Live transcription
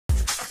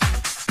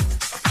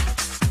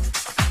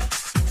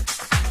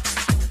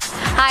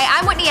Hi,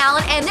 I'm Whitney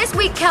Allen, and this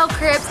week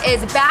KALEkrib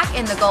is back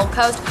in the Gold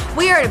Coast.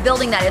 We are at a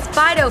building that is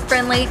Fido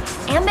friendly,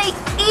 and they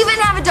even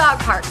have a dog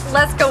park.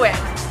 Let's go in.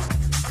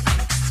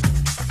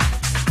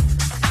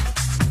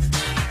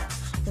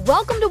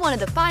 Welcome to one of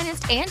the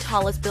finest and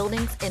tallest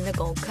buildings in the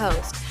Gold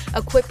Coast.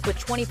 Equipped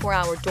with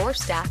 24-hour door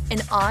staff,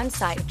 an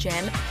on-site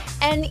gym,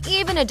 and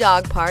even a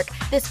dog park,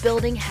 this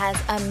building has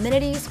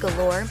amenities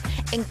galore,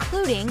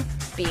 including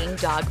being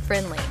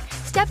dog-friendly.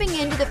 Stepping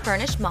into the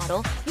furnished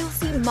model, you'll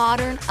see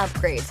modern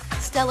upgrades,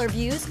 stellar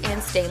views,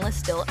 and stainless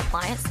steel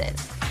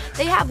appliances.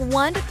 They have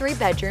 1 to 3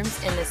 bedrooms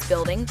in this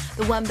building,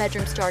 the 1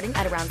 bedroom starting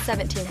at around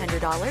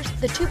 $1,700,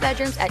 the 2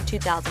 bedrooms at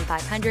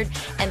 $2,500,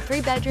 and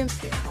 3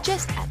 bedrooms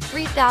just at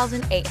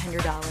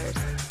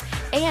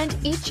 $3,800. And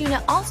each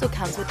unit also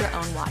comes with their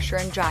own washer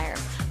and dryer.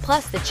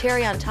 Plus, the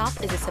cherry on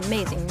top is this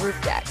amazing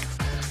roof deck.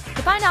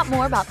 To find out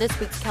more about this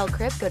week's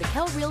KALEkrib, go to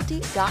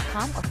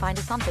kalerealty.com or find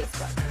us on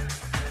Facebook.